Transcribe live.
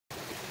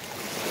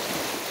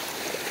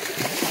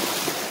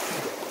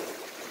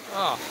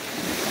Oh,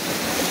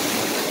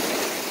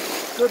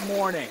 good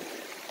morning.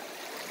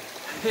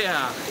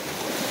 Yeah,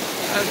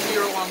 as we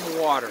are along the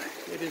water,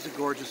 it is a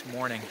gorgeous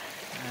morning.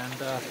 And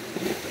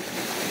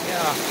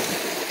yeah,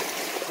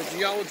 the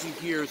geology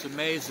here is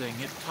amazing.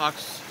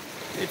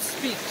 It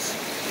speaks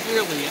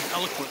clearly and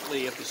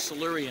eloquently of the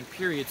Silurian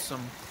period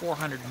some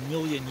 400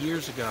 million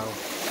years ago.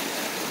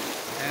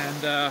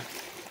 And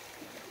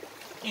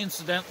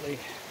incidentally,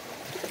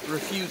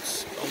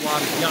 refutes a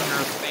lot of young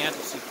Earth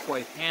fantasy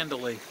quite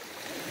handily.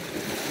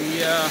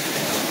 The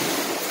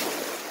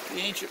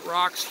ancient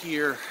rocks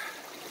here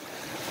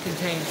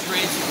contain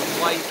traces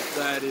of life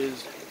that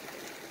is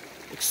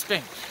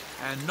extinct,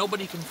 and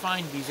nobody can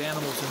find these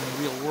animals in the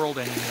real world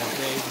anymore.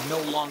 They no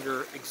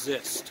longer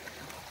exist,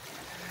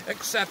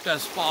 except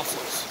as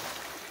fossils.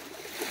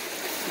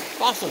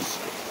 Fossils.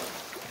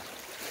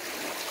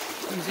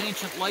 These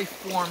ancient life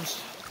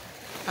forms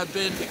have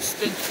been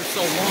extinct for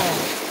so long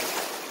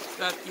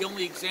that the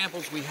only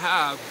examples we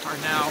have are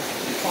now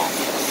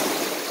fossils.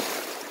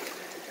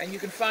 And you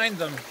can find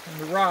them in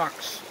the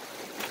rocks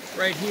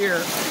right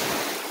here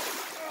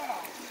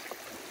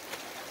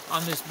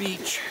on this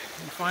beach.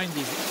 You find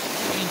these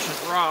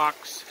ancient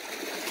rocks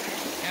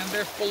and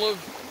they're full of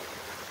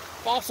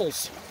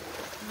fossils.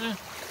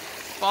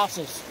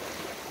 Fossils.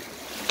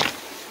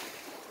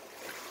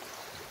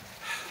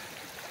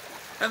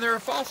 And there are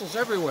fossils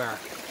everywhere.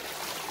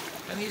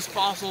 And these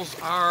fossils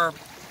are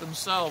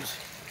themselves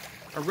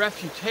a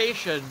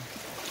refutation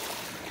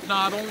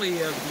not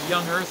only of the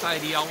young Earth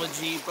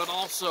ideology, but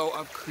also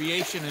of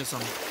creationism.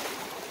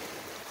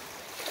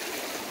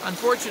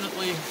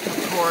 Unfortunately,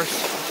 of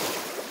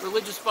course,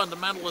 religious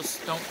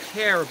fundamentalists don't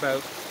care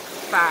about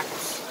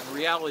facts and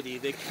reality,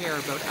 they care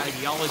about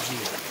ideology.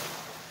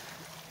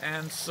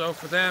 And so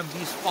for them,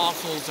 these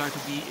fossils are to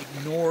be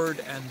ignored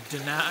and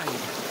denied.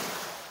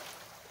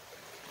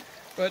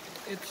 But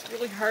it's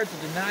really hard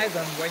to deny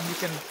them when you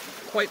can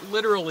quite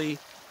literally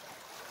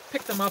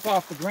pick them up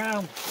off the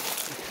ground.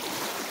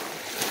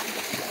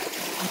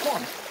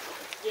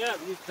 Yeah,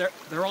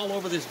 they're all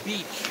over this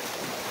beach.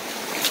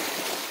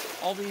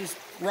 All these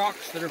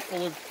rocks that are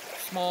full of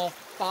small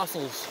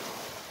fossils.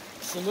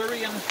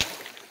 Silurian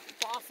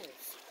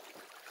fossils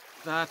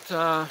that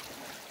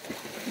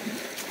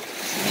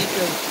speak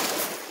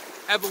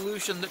of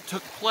evolution that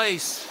took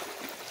place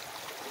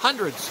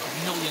hundreds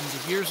of millions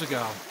of years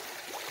ago,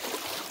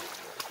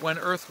 when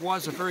Earth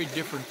was a very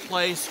different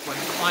place, when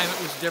the climate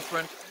was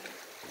different,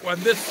 when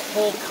this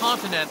whole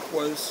continent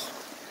was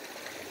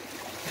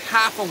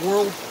half a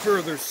world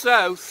further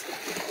south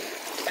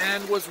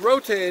and was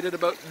rotated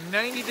about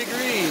 90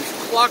 degrees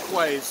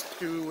clockwise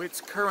to its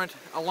current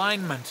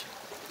alignment,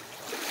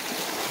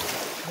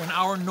 when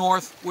our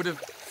north would have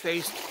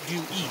faced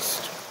due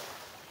east.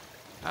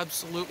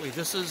 Absolutely,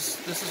 this is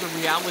a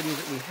reality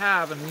that we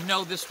have, and we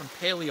know this from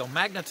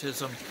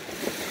paleomagnetism.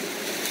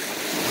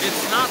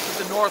 It's not that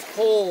the North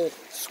Pole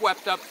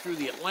swept up through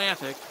the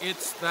Atlantic,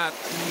 it's that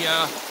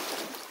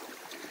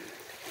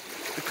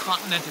the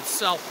continent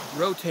itself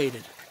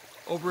rotated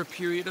over a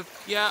period of,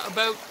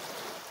 about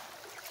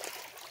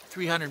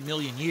 300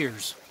 million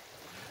years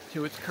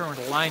to its current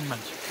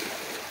alignment.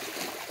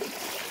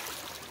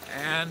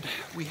 And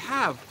we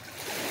have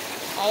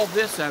all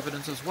this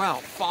evidence as well.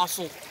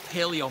 Fossil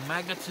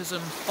paleomagnetism,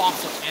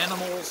 fossil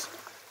animals,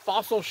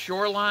 fossil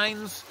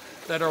shorelines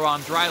that are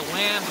on dry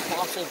land,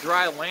 fossil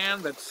dry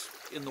land that's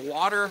in the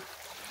water.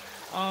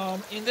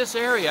 In this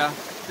area,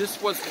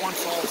 this was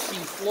once all sea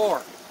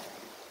floor.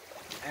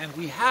 And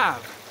we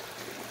have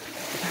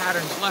the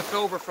patterns left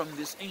over from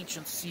this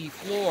ancient sea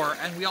floor,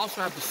 and we also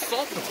have the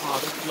salt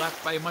deposits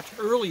left by a much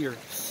earlier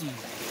sea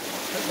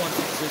that once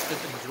existed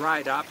and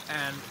dried up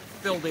and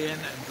filled in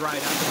and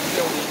dried up and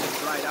filled in and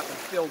dried up and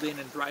filled in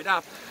and dried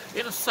up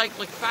in a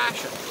cyclic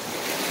fashion.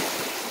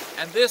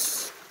 And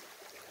this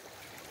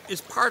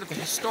is part of the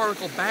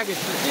historical baggage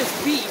that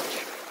this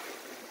beach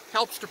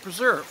helps to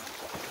preserve.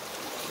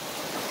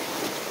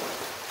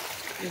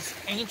 This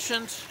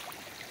ancient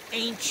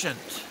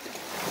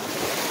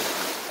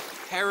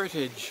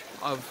heritage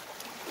of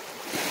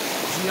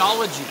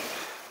geology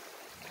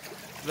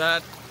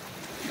that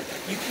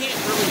you can't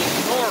really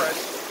ignore it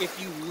if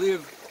you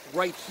live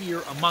right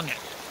here among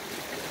it.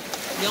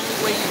 The only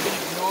way you can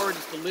ignore it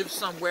is to live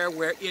somewhere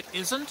where it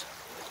isn't,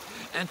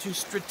 and to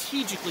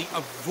strategically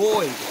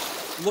avoid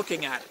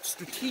looking at it,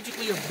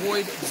 strategically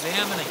avoid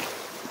examining it,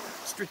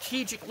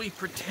 strategically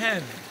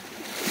pretend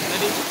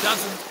that it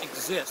doesn't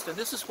exist. And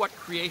this is what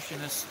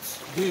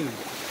creationists do.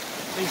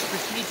 They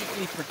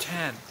strategically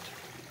pretend.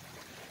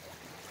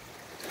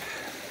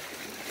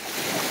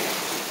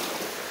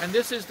 And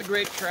this is the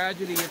great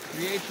tragedy of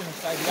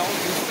creationist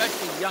ideology,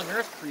 especially young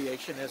Earth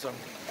creationism,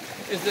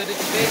 is that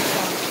it's based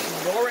on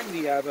ignoring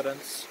the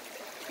evidence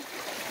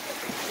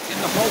in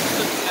the hopes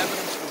that the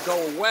evidence will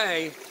go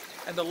away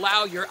and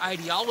allow your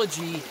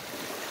ideology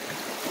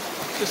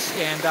to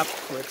stand up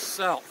for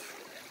itself.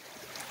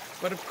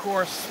 But of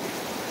course,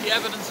 the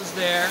evidence is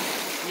there,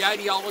 the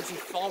ideology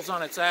falls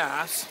on its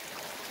ass,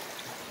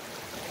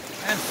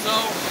 and so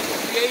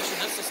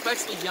creationists,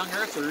 especially young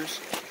Earthers,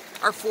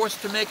 are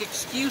forced to make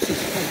excuses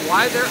for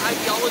why their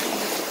ideology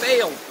has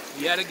failed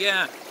yet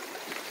again.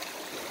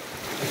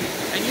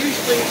 And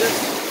usually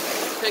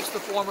this takes the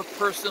form of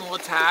personal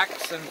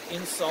attacks and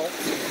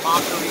insults and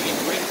mockery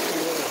and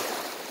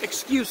ridicule.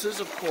 Excuses,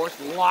 of course,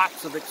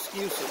 lots of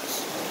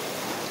excuses.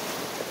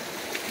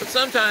 But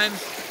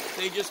sometimes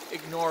they just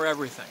ignore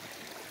everything.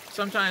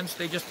 Sometimes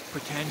they just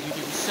pretend you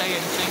didn't say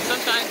anything.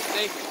 Sometimes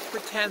they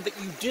pretend that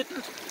you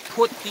didn't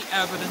put the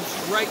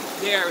evidence right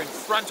there in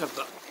front of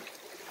them.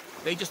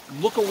 They just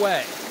look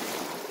away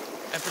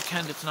and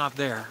pretend it's not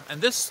there.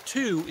 And this,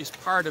 too, is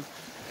part of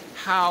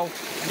how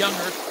young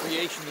Earth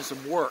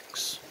creationism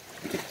works.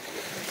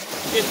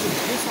 It's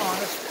a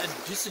dishonest and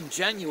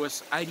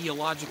disingenuous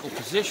ideological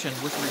position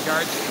with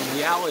regards to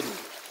reality.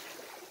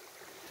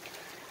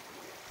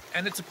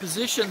 And it's a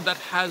position that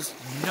has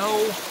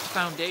no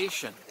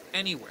foundation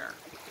anywhere.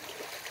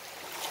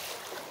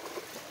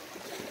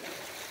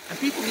 And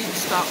people need to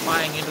stop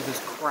buying into this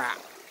crap,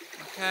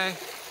 okay?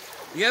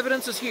 The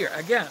evidence is here.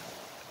 Again,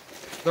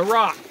 the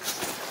rocks.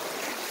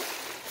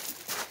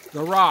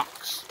 The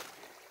rocks.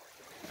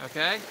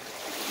 Okay?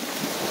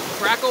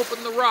 Crack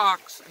open the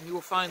rocks and you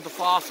will find the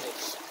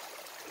fossils.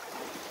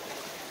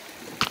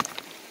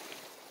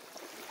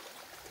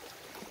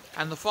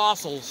 And the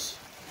fossils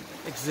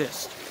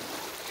exist.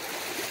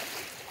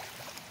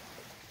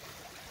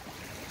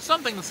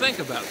 Something to think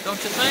about,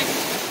 don't you think?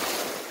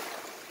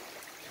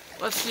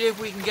 Let's see if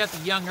we can get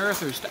the young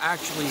Earthers to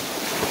actually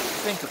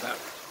think about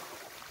it.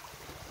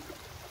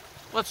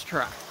 Let's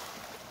try.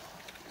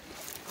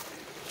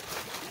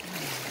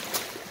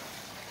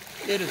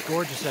 It is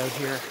gorgeous out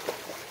here.